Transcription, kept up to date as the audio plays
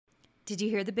Did you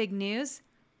hear the big news?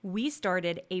 We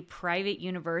started a private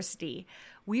university.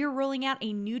 We are rolling out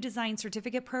a new design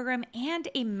certificate program and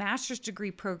a master's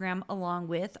degree program along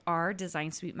with our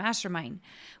Design Suite Mastermind.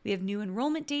 We have new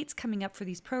enrollment dates coming up for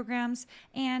these programs.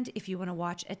 And if you want to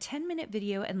watch a 10-minute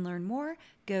video and learn more,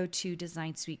 go to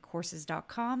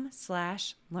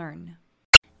designsuitecourses.com/learn.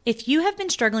 If you have been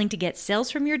struggling to get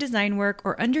sales from your design work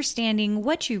or understanding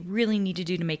what you really need to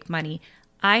do to make money,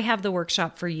 I have the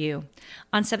workshop for you.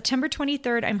 On September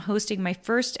 23rd, I'm hosting my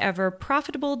first ever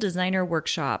Profitable Designer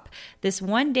Workshop. This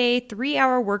one-day,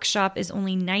 3-hour workshop is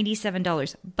only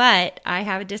 $97, but I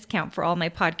have a discount for all my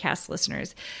podcast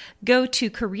listeners. Go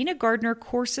to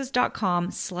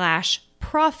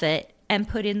karinagardnercourses.com/profit and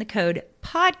put in the code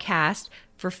podcast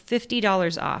for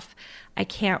 $50 off. I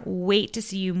can't wait to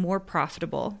see you more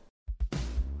profitable.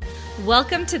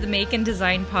 Welcome to the Make and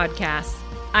Design Podcast.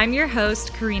 I'm your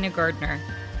host, Karina Gardner.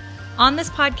 On this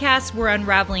podcast, we're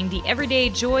unraveling the everyday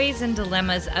joys and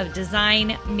dilemmas of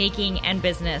design, making, and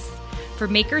business. For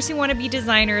makers who want to be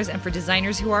designers and for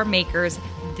designers who are makers,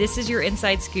 this is your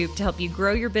inside scoop to help you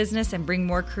grow your business and bring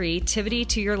more creativity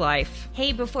to your life.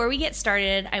 Hey, before we get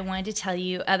started, I wanted to tell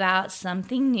you about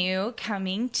something new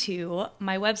coming to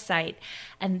my website,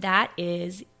 and that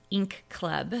is Ink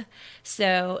Club.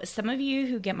 So some of you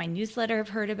who get my newsletter have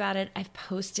heard about it. I've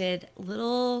posted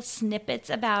little snippets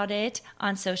about it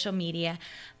on social media.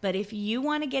 But if you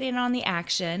want to get in on the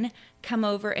action, come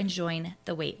over and join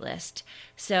the wait list.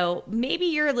 So maybe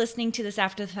you're listening to this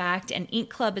after the fact and Ink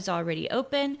Club is already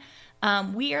open.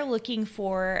 We are looking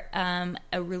for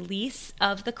a release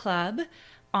of the club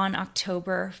on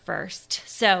October 1st.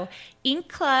 So Ink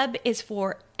Club is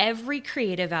for every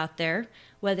creative out there,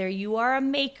 whether you are a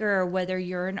maker, whether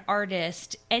you're an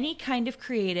artist, any kind of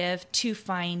creative, to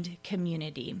find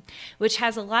community, which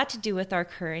has a lot to do with our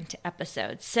current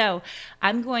episode. So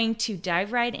I'm going to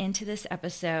dive right into this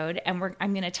episode and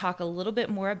I'm going to talk a little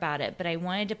bit more about it, but I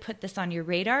wanted to put this on your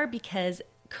radar because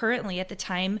currently at the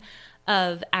time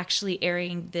of actually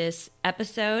airing this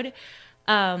episode,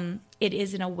 it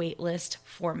is in a waitlist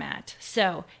format.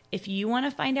 So if you want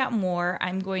to find out more,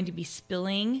 I'm going to be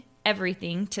spilling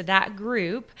everything to that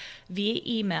group via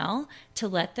email to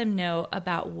let them know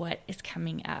about what is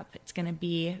coming up. It's going to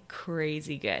be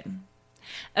crazy good.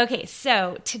 Okay,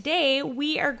 so today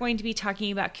we are going to be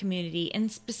talking about community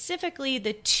and specifically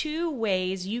the 2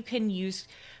 ways you can use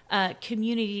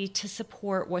community to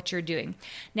support what you're doing.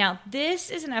 Now,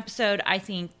 this is an episode I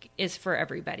think is for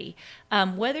everybody.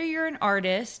 Whether you're an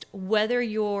artist, whether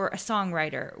you're a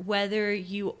songwriter, whether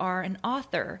you are an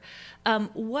author,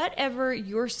 whatever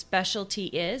your specialty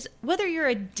is, whether you're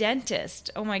a dentist,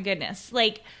 oh my goodness,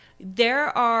 like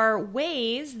there are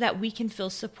ways that we can feel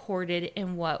supported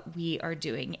in what we are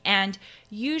doing. And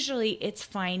usually it's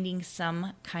finding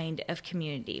some kind of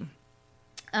community.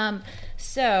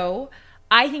 So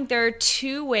I think there are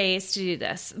 2 ways to do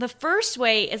this. The first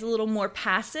way is a little more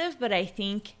passive, but I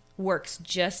think works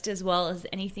just as well as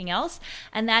anything else,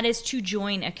 and that is to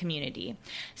join a community.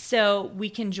 So we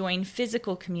can join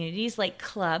physical communities like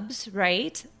clubs,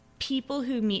 right? People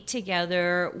who meet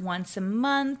together once a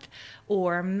month,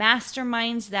 or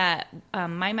masterminds that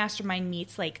my mastermind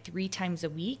meets like 3 times a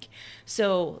week,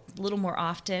 so a little more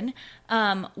often.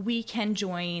 We can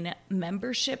join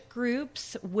membership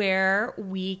groups where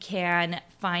we can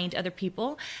find other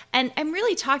people. And I'm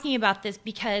really talking about this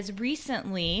because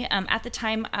recently, at the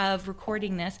time of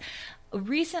recording this,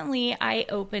 recently, I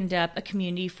opened up a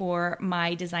community for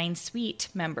my Design Suite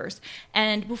members.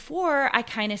 And before, I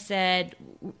kind of said,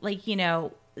 like, you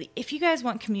know, if you guys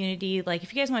want community, like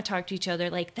if you guys want to talk to each other,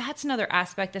 like that's another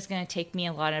aspect that's going to take me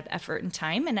a lot of effort and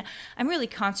time. And I'm really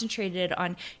concentrated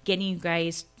on getting you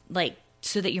guys like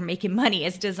so that you're making money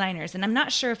as designers. And I'm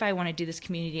not sure if I want to do this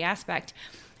community aspect.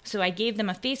 So I gave them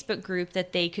a Facebook group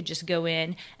that they could just go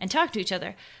in and talk to each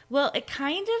other. Well, it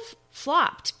kind of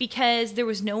flopped because there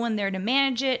was no one there to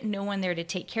manage it, no one there to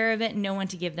take care of it, no one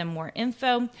to give them more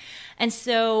info. And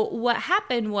so what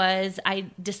happened was I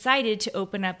decided to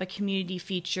open up a community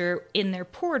feature in their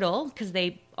portal because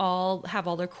they all have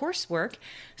all their coursework.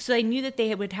 So I knew that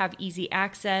they would have easy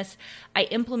access. I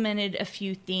implemented a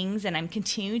few things and I'm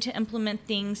continuing to implement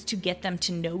things to get them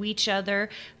to know each other.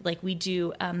 Like we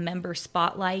do a member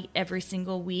spotlight every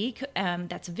single week.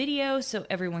 That's video so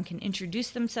everyone can introduce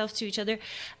themselves to each other.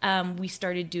 We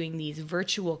started doing these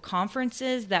virtual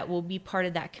conferences that will be part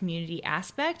of that community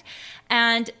aspect.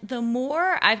 And the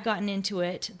more I've gotten into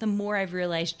it, the more I've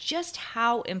realized just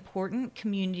how important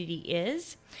community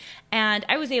is. And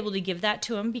I was able to give that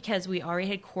to them because we already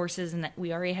had courses and that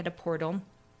we already had a portal.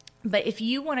 But if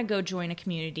you want to go join a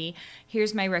community,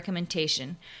 here's my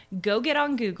recommendation. Go get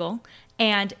on Google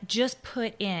and just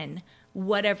put in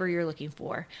whatever you're looking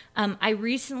for. I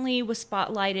recently was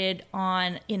spotlighted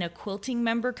in a quilting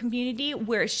member community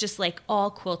where it's just like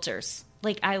all quilters.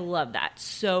 Like, I love that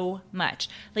so much.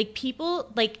 Like,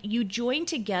 people, like, you join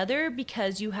together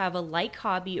because you have a like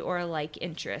hobby or a like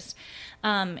interest.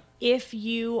 If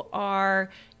you are,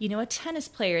 a tennis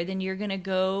player, then you're going to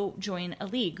go join a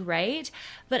league, right?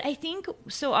 But I think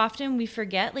so often we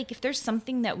forget, like, if there's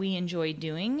something that we enjoy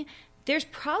doing, there's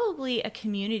probably a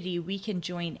community we can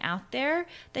join out there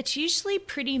that's usually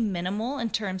pretty minimal in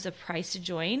terms of price to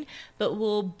join, but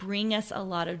will bring us a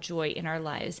lot of joy in our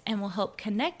lives and will help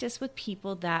connect us with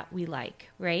people that we like,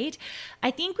 right? I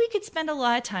think we could spend a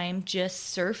lot of time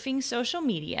just surfing social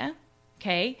media,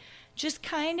 okay? Just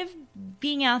kind of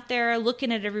being out there,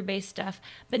 looking at everybody's stuff,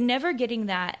 but never getting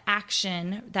that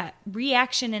action, that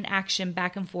reaction and action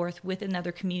back and forth with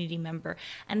another community member.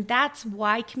 And that's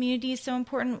why community is so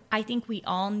important. I think we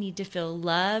all need to feel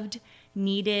loved,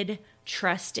 needed,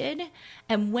 trusted.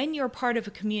 And when you're part of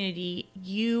a community,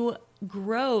 you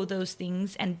grow those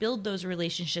things and build those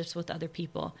relationships with other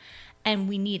people. And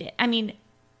we need it. I mean,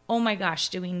 oh my gosh,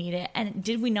 do we need it? And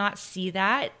did we not see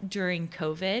that during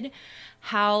COVID?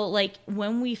 How, like,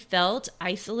 when we felt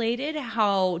isolated,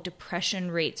 how depression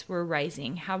rates were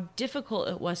rising, how difficult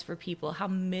it was for people, how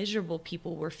miserable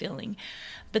people were feeling.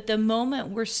 But the moment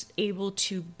we're able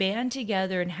to band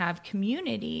together and have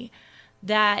community,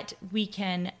 that we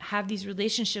can have these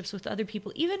relationships with other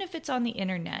people, even if it's on the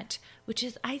internet, which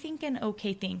is, I think, an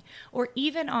okay thing. Or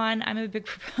even I'm a big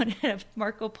proponent of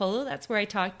Marco Polo. That's where I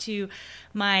talk to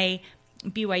my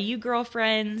BYU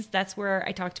girlfriends. That's where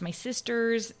I talk to my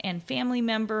sisters and family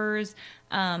members.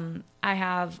 I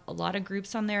have a lot of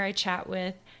groups on there I chat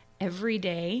with every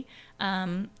day.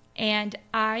 And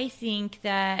I think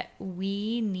that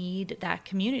we need that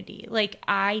community. Like,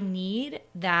 I need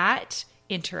that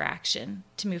interaction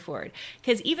to move forward.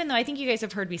 Because even though I think you guys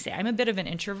have heard me say I'm a bit of an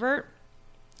introvert,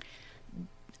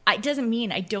 it doesn't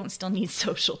mean I don't still need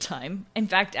social time. In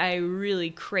fact, I really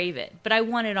crave it, but I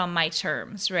want it on my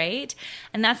terms, right?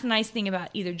 And that's the nice thing about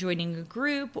either joining a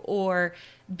group or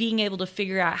being able to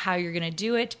figure out how you're going to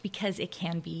do it, because it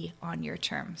can be on your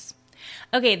terms.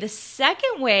 Okay, the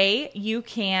second way you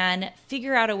can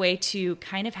figure out a way to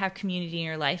kind of have community in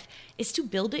your life is to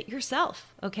build it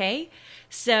yourself, okay?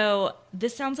 So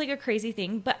this sounds like a crazy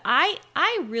thing, but I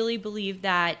really believe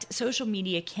that social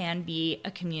media can be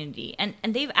a community. And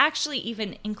they've actually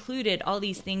even included all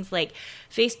these things, like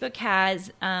Facebook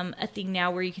has a thing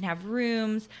now where you can have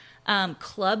rooms,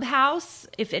 Clubhouse,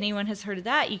 if anyone has heard of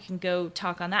that, you can go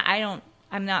talk on that.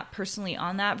 I'm not personally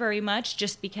on that very much,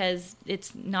 just because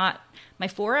it's not my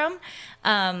forum,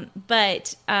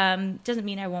 but doesn't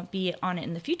mean I won't be on it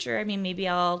in the future. I mean, maybe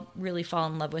I'll really fall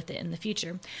in love with it in the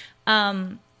future.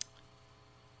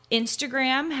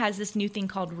 Instagram has this new thing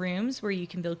called Rooms where you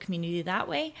can build community that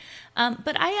way.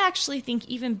 But I actually think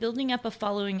even building up a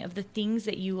following of the things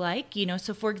that you like,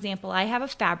 so for example, I have a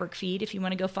fabric feed. If you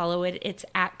want to go follow it, it's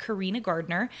at Karina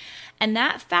Gardner. And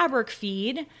that fabric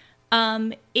feed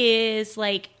is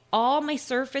like all my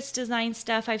surface design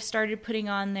stuff I've started putting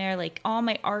on there, like all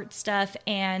my art stuff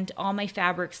and all my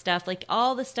fabric stuff, like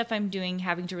all the stuff I'm doing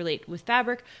having to relate with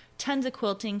fabric, tons of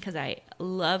quilting, because I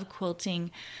love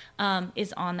quilting,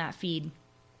 is on that feed.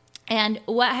 And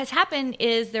what has happened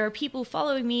is there are people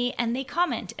following me and they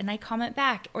comment and I comment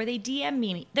back, or they DM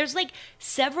me. There's like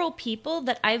several people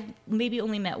that I've maybe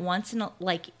only met once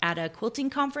like at a quilting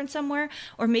conference somewhere,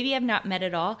 or maybe I've not met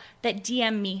at all, that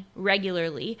DM me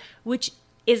regularly, which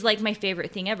is like my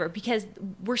favorite thing ever, because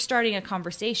we're starting a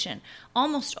conversation.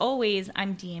 Almost always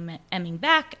I'm DMing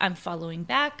back, I'm following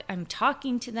back, I'm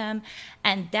talking to them.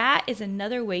 And that is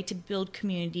another way to build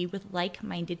community with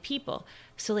like-minded people.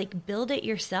 So like, build it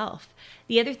yourself.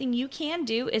 The other thing you can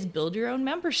do is build your own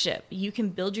membership. You can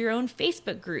build your own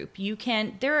Facebook group.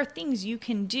 There are things you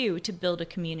can do to build a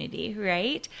community,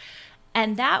 right?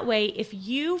 And that way, if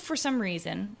you, for some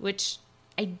reason, which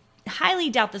I highly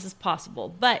doubt this is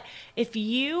possible, but if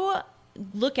you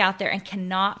look out there and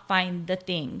cannot find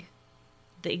the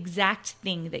exact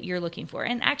thing that you're looking for,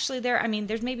 and actually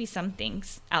there's maybe some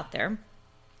things out there.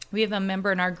 We have a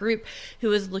member in our group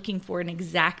who is looking for an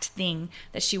exact thing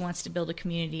that she wants to build a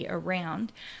community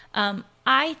around.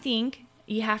 I think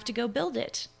you have to go build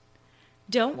it.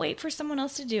 Don't wait for someone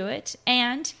else to do it.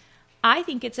 And I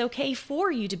think it's okay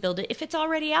for you to build it if it's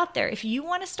already out there. If you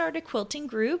want to start a quilting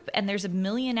group and there's 1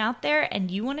 million out there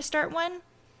and you want to start one,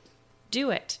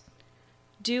 do it.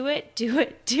 Do it, do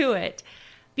it, do it.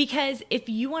 Because if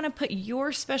you want to put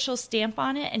your special stamp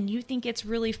on it and you think it's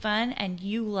really fun and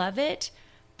you love it,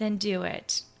 then do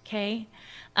it. Okay.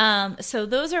 So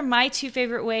those are my two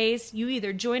favorite ways. You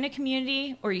either join a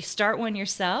community or you start one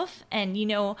yourself. And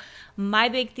my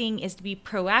big thing is to be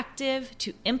proactive,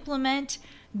 to implement.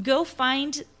 Go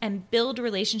find and build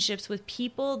relationships with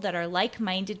people that are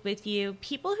like-minded with you,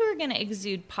 people who are going to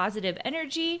exude positive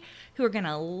energy, who are going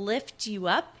to lift you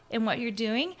up in what you're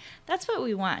doing. That's what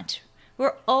we want.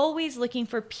 We're always looking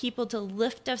for people to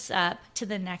lift us up to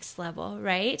the next level,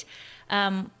 right?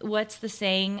 What's the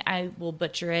saying? I will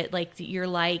butcher it. Like you're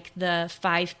like the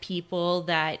 5 people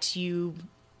that you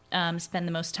spend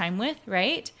the most time with,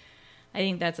 right? I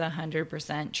think that's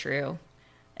 100% true.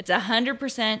 It's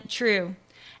 100% true.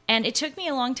 And it took me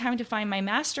a long time to find my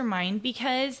mastermind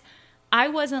because I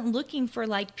wasn't looking for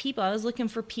like people. I was looking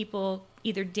for people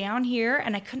either down here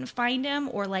and I couldn't find them,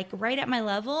 or like right at my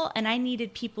level, and I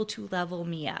needed people to level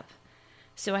me up.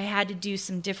 So I had to do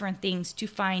some different things to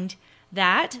find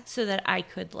that so that I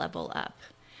could level up.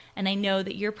 And I know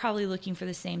that you're probably looking for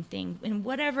the same thing in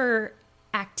whatever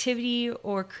activity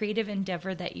or creative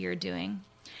endeavor that you're doing.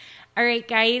 All right,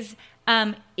 guys.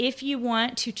 If you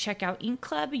want to check out Ink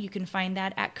Club, you can find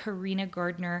that at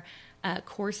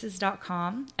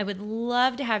karinagardnercourses.com. I would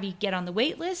love to have you get on the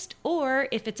wait list, or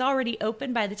if it's already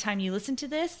open by the time you listen to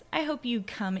this, I hope you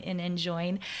come in and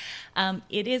join.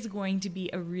 It is going to be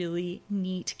a really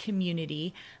neat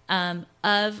community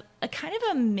of a kind of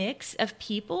a mix of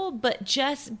people, but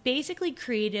just basically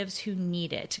creatives who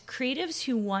need it, creatives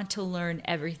who want to learn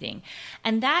everything.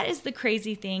 And that is the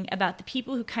crazy thing about the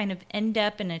people who kind of end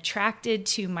up and attracted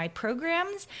to my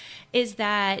programs, is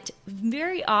that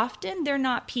very often they're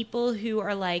not people who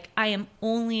are like, I am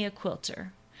only a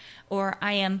quilter, or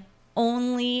I am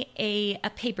only a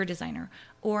paper designer,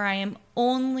 or I am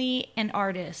only an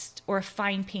artist or a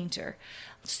fine painter.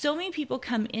 So many people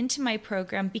come into my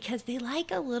program because they like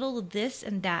a little of this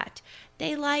and that.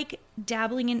 They like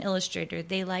dabbling in Illustrator.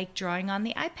 They like drawing on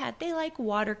the iPad. They like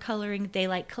watercoloring. They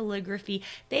like calligraphy.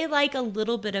 They like a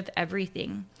little bit of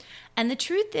everything. And the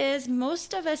truth is,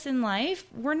 most of us in life,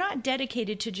 we're not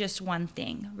dedicated to just one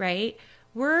thing, right?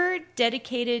 We're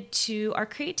dedicated to our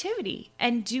creativity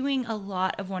and doing a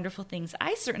lot of wonderful things.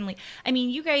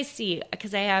 You guys see,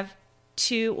 because I have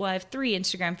 3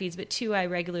 Instagram feeds, but 2 I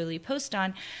regularly post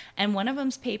on, and one of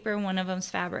them's paper and one of them's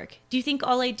fabric. Do you think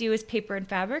all I do is paper and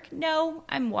fabric? No,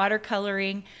 I'm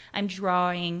watercoloring, I'm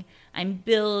drawing, I'm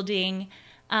building,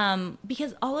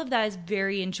 because all of that is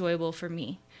very enjoyable for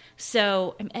me.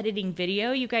 So I'm editing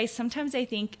video. You guys, sometimes I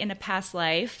think in a past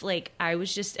life, like I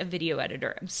was just a video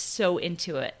editor. I'm so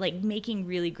into it. Like making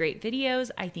really great videos,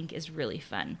 I think is really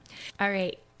fun. All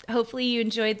right. Hopefully you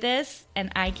enjoyed this,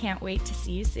 and I can't wait to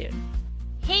see you soon.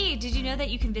 Hey, did you know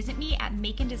that you can visit me at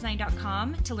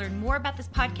makeanddesign.com to learn more about this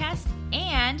podcast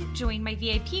and join my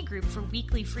VIP group for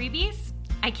weekly freebies?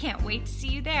 I can't wait to see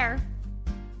you there.